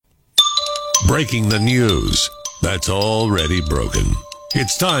breaking the news that's already broken.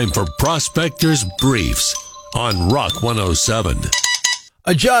 It's time for Prospector's Briefs on Rock 107.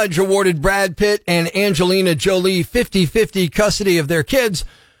 A judge awarded Brad Pitt and Angelina Jolie 50-50 custody of their kids,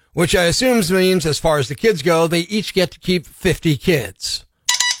 which I assume means, as far as the kids go, they each get to keep 50 kids.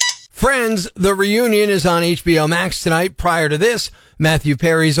 Friends, the reunion is on HBO Max tonight. Prior to this, Matthew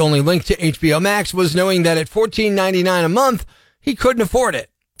Perry's only link to HBO Max was knowing that at $14.99 a month, he couldn't afford it.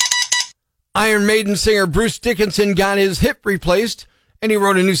 Iron Maiden singer Bruce Dickinson got his hip replaced, and he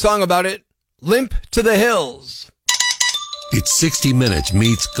wrote a new song about it, Limp to the Hills. It's 60 Minutes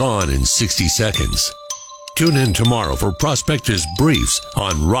meets Gone in 60 Seconds. Tune in tomorrow for Prospector's Briefs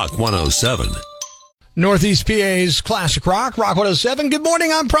on Rock 107. Northeast PA's Classic Rock, Rock 107. Good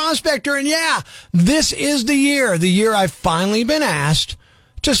morning, I'm Prospector, and yeah, this is the year I've finally been asked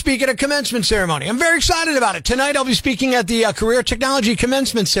to speak at a commencement ceremony. I'm very excited about it. Tonight I'll be speaking at the Career Technology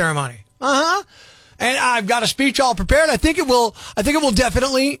Commencement Ceremony. And I've got a speech all prepared. I think it will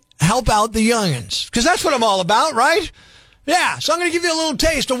definitely help out the youngins, because that's what I'm all about, right? Yeah, so I'm going to give you a little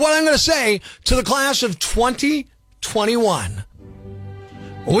taste of what I'm going to say to the class of 2021.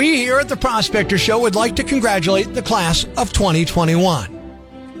 We here at the Prospector Show would like to congratulate the class of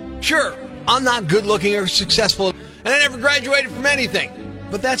 2021. Sure, I'm not good looking or successful, and I never graduated from anything,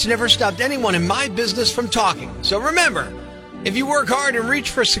 but that's never stopped anyone in my business from talking. So remember, if you work hard and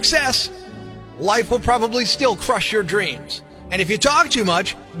reach for success, life will probably still crush your dreams. And if you talk too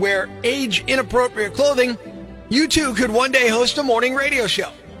much, wear age-inappropriate clothing, you too could one day host a morning radio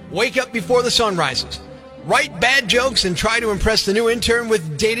show. Wake up before the sun rises. Write bad jokes and try to impress the new intern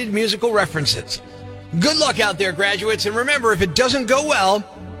with dated musical references. Good luck out there, graduates, and remember, if it doesn't go well,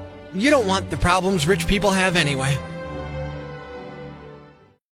 you don't want the problems rich people have anyway.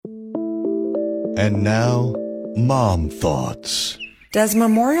 And now, Mom Thoughts. Does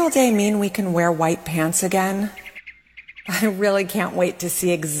Memorial Day mean we can wear white pants again? I really can't wait to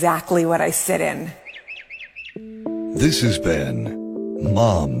see exactly what I sit in. This has been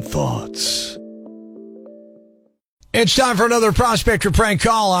Mom Thoughts. It's time for another Prospector prank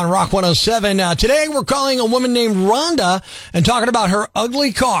call on Rock 107. Today we're calling a woman named Rhonda and talking about her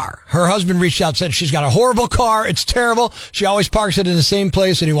ugly car. Her husband reached out, said she's got a horrible car. It's terrible. She always parks it in the same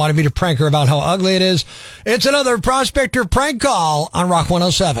place, and he wanted me to prank her about how ugly it is. It's another Prospector prank call on Rock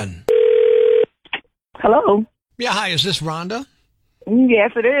 107. Hello. Yeah, hi. Is this Rhonda?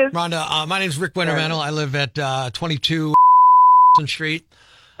 Yes, it is. Rhonda, my name's Rick Wintermantle. I live at 22 Street.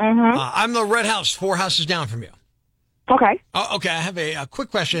 Mm-hmm. I'm the red house, 4 houses down from you. Okay. Oh, okay, I have a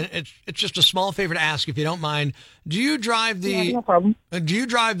quick question. It's just a small favor to ask, if you don't mind. Do you drive no problem. Do you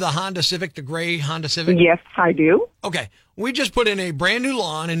drive the Honda Civic, the gray Honda Civic? Yes, I do. Okay. We just put in a brand new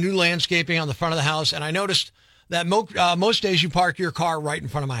lawn and new landscaping on the front of the house, and I noticed that most days you park your car right in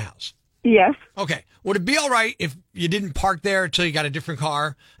front of my house. Yes. Okay. Would it be all right if you didn't park there until you got a different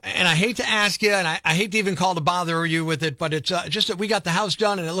car? And I hate to ask you, and I hate to even call to bother you with it, but it's just that we got the house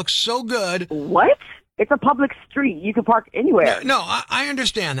done, and it looks so good. What? It's a public street. You can park anywhere. No, I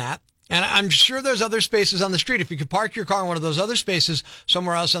understand that. And I'm sure there's other spaces on the street. If you could park your car in one of those other spaces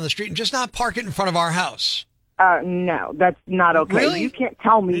somewhere else on the street and just not park it in front of our house. No, that's not okay. Really? You can't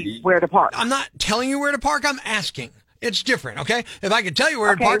tell me where to park. I'm not telling you where to park. I'm asking. It's different, okay? If I could tell you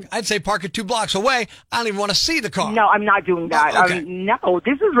where to park, I'd say park it 2 blocks away. I don't even want to see the car. No, I'm not doing that. Oh, okay. No,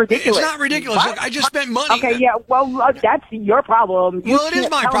 this is ridiculous. It's not ridiculous. What? Look, I just spent money. Okay, yeah, well, that's your problem. Well, it is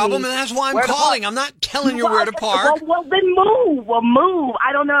my problem, and that's why I'm calling. I'm not telling you where to park. Well, then move. Well, move.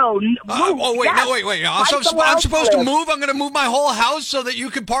 I don't know. Move. Wait. Yes. No, wait. I'm supposed to move? I'm going to move my whole house so that you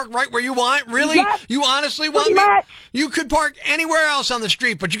can park right where you want? Really? Yes. You honestly want me? You could park anywhere else on the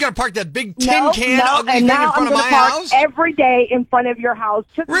street, but you got to park that big tin can ugly thing in front of my house? Every day in front of your house.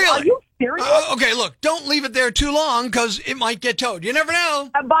 Really? Are you serious? Okay, look, don't leave it there too long because it might get towed. You never know.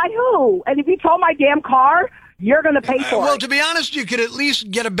 By who? And if you tow my damn car, you're going to pay for it. Well, to be honest, you could at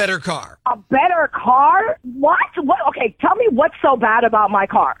least get a better car. A better car? What? Okay, tell me what's so bad about my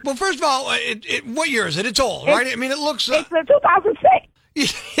car. Well, first of all, what year is it? It's old, right? I mean, it looks... It's a 2006.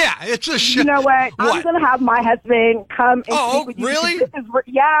 Yeah, it's a shit. You know what? I'm going to have my husband come and speak with you. Really? This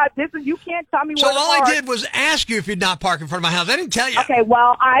is, you can't tell me where to park. So all I did was ask you if you'd not park in front of my house. I didn't tell you. Okay,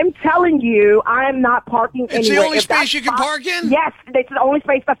 well, I'm telling you, I'm not parking anywhere. It's the only space you can park in? Yes, it's the only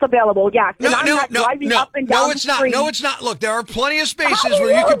space that's available, yes. And I'm not driving up and down the street. No, it's not. Look, there are plenty of spaces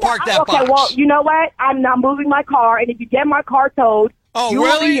where you can park that box. Okay, well, you know what? I'm not moving my car, and if you get my car towed, Oh, You will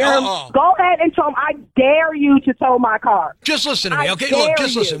really? be here. Oh. Go ahead and tow him. I dare you to tow my car. Just listen to me, I okay? dare Look,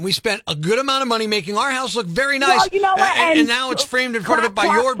 just you. listen. We spent a good amount of money making our house look very nice. Well, you know what? And now it's framed in front of it by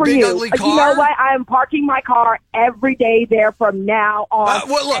clap your for big, you. ugly car. You know what? I am parking my car every day there from now on.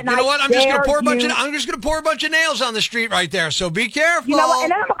 Well, look, and you know what? I'm just going to pour a bunch you- of nails on the street right there. So be careful. You know what?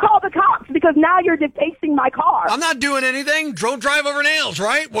 And then I'm going to call the cops because now you're defacing my car. I'm not doing anything. Don't drive over nails,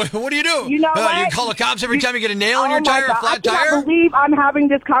 right? What do you do? You know what? You call the cops every time you get a nail in Oh your my tire, God. a flat I cannot tire? believe I'm having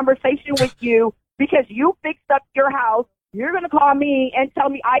this conversation with you because you fixed up your house. You're going to call me and tell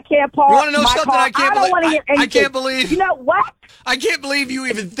me I can't park You want to know my something car. I can't don't want to hear believe? I anything. can't believe. You know what? I can't believe you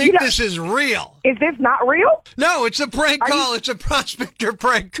even think this is real. Is this not real? No, it's a prank call. It's a prospector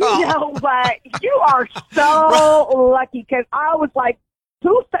prank call. You know what? You are so lucky because I was like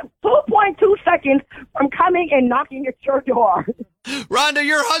 2.2 seconds from coming and knocking at your door. Rhonda,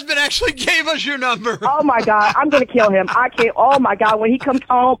 your husband actually gave us your number. Oh, my God. I'm going to kill him. I can't. Oh, my God. When he comes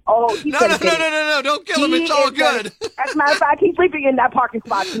home, he's No, going to no. Don't kill him. It's all good. As a matter of fact, he's sleeping in that parking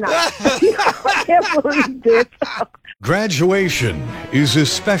spot tonight. I can't believe this. Graduation is a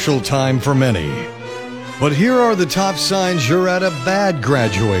special time for many. But here are the top signs you're at a bad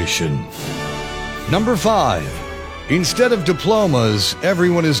graduation. Number 5. Instead of diplomas,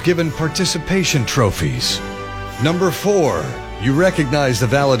 everyone is given participation trophies. Number 4. You recognize the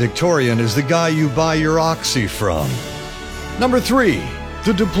valedictorian as the guy you buy your Oxy from. Number 3.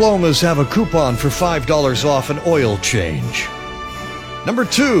 The diplomas have a coupon for $5 off an oil change. Number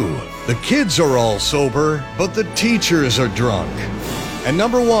 2. The kids are all sober, but the teachers are drunk. And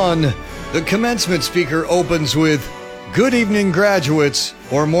number 1. The commencement speaker opens with, "Good evening, graduates,"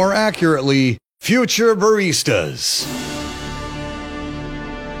 or more accurately, future baristas.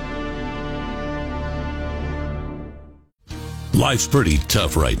 Life's pretty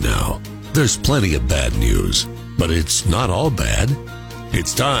tough right now. There's plenty of bad news, but it's not all bad.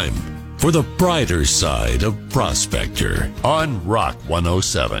 It's time for the brighter side of Prospector on Rock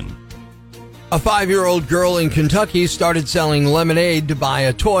 107. A 5-year-old girl in Kentucky started selling lemonade to buy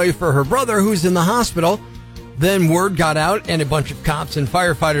a toy for her brother who's in the hospital. Then word got out and a bunch of cops and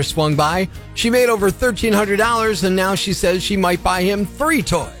firefighters swung by. She made over $1,300 and now she says she might buy him 3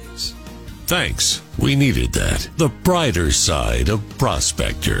 toys. Thanks. We needed that. The brighter side of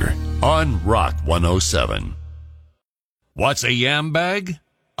Prospector on Rock 107. What's a yam bag?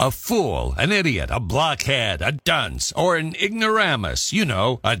 A fool, an idiot, a blockhead, a dunce, or an ignoramus. You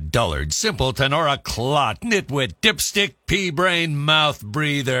know, a dullard, simpleton, or a clot, nitwit, dipstick, pea-brain, mouth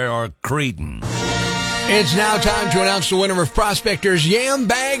breather, or cretin. It's now time to announce the winner of Prospector's Yam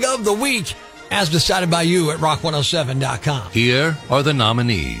Bag of the Week, as decided by you at rock107.com. Here are the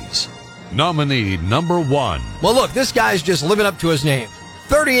nominees. Nominee number 1. Well, look, this guy's just living up to his name.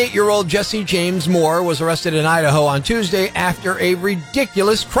 38-year-old Jesse James Moore was arrested in Idaho on Tuesday after a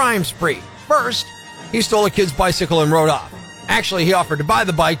ridiculous crime spree. First, he stole a kid's bicycle and rode off. Actually, he offered to buy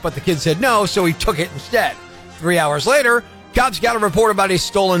the bike, but the kid said no, so he took it instead. 3 hours later, cops got a report about a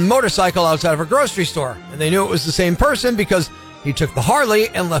stolen motorcycle outside of a grocery store, and they knew it was the same person because he took the Harley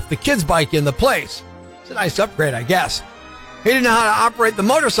and left the kid's bike in the place. It's a nice upgrade, I guess. He didn't know how to operate the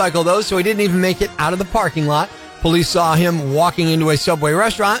motorcycle, though, so he didn't even make it out of the parking lot. Police saw him walking into a Subway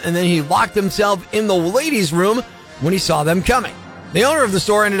restaurant, and then he locked himself in the ladies' room when he saw them coming. The owner of the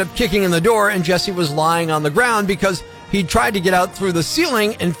store ended up kicking in the door, and Jesse was lying on the ground because he tried to get out through the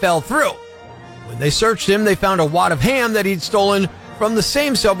ceiling and fell through. When they searched him, they found a wad of ham that he'd stolen from the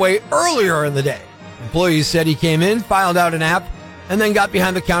same Subway earlier in the day. Employees said he came in, filed out an app, and then got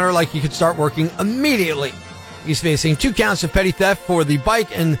behind the counter like he could start working immediately. He's facing 2 counts of petty theft for the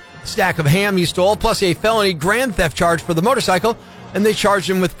bike and stack of ham he stole, plus a felony grand theft charge for the motorcycle, and they charged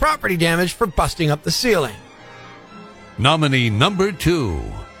him with property damage for busting up the ceiling. Nominee number 2.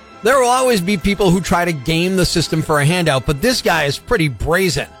 There will always be people who try to game the system for a handout, but this guy is pretty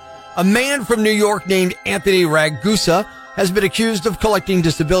brazen. A man from New York named Anthony Ragusa has been accused of collecting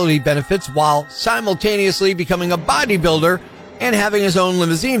disability benefits while simultaneously becoming a bodybuilder and having his own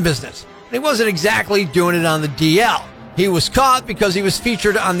limousine business. And he wasn't exactly doing it on the DL. He was caught because he was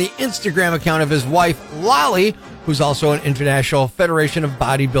featured on the Instagram account of his wife, Lolly, who's also an International Federation of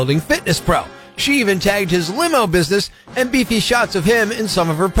Bodybuilding fitness pro. She even tagged his limo business and beefy shots of him in some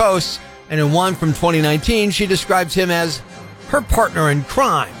of her posts. And in one from 2019, she describes him as her partner in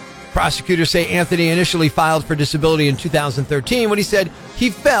crime. Prosecutors say Anthony initially filed for disability in 2013 when he said he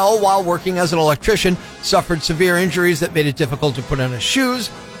fell while working as an electrician, suffered severe injuries that made it difficult to put on his shoes,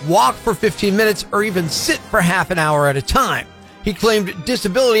 walk for 15 minutes, or even sit for half an hour at a time. He claimed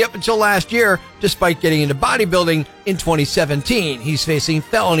disability up until last year, despite getting into bodybuilding in 2017. He's facing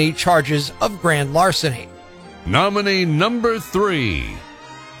felony charges of grand larceny. Nominee number 3.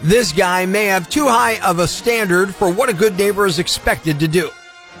 This guy may have too high of a standard for what a good neighbor is expected to do.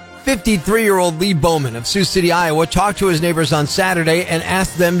 53-year-old Lee Bowman of Sioux City, Iowa, talked to his neighbors on Saturday and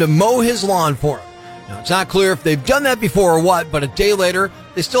asked them to mow his lawn for him. Now, it's not clear if they've done that before or what, but a day later,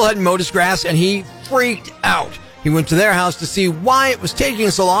 they still hadn't mowed his grass, and he freaked out. He went to their house to see why it was taking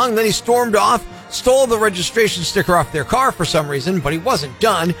so long, then he stormed off, stole the registration sticker off their car for some reason, but he wasn't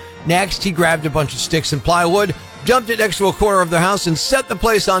done. Next, he grabbed a bunch of sticks and plywood, dumped it next to a corner of their house, and set the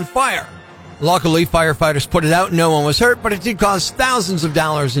place on fire. Luckily, firefighters put it out and no one was hurt, but it did cause thousands of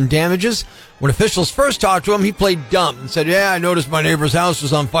dollars in damages. When officials first talked to him, he played dumb and said, "Yeah, I noticed my neighbor's house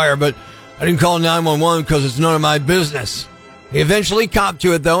was on fire, but I didn't call 911 because it's none of my business." He eventually copped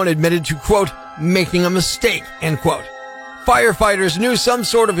to it, though, and admitted to, quote, making a mistake, end quote. Firefighters knew some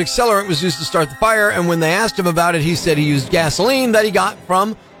sort of accelerant was used to start the fire, and when they asked him about it, he said he used gasoline that he got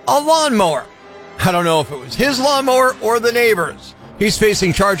from a lawnmower. I don't know if it was his lawnmower or the neighbor's. He's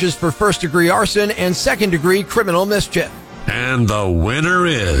facing charges for first-degree arson and second-degree criminal mischief. And the winner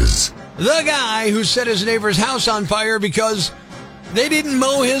is the guy who set his neighbor's house on fire because they didn't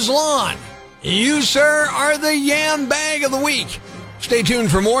mow his lawn. You, sir, are the Yam Bag of the Week. Stay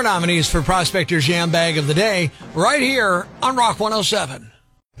tuned for more nominees for Prospector's Yam Bag of the Day right here on Rock 107.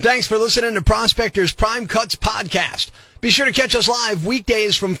 Thanks for listening to Prospector's Prime Cuts podcast. Be sure to catch us live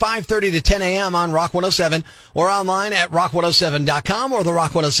weekdays from 5:30 to 10 a.m. on Rock 107 or online at rock107.com or the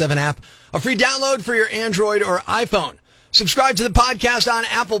Rock 107 app, a free download for your Android or iPhone. Subscribe to the podcast on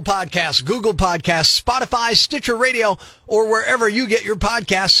Apple Podcasts, Google Podcasts, Spotify, Stitcher Radio, or wherever you get your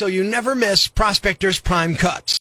podcasts so you never miss Prospector's Prime Cuts.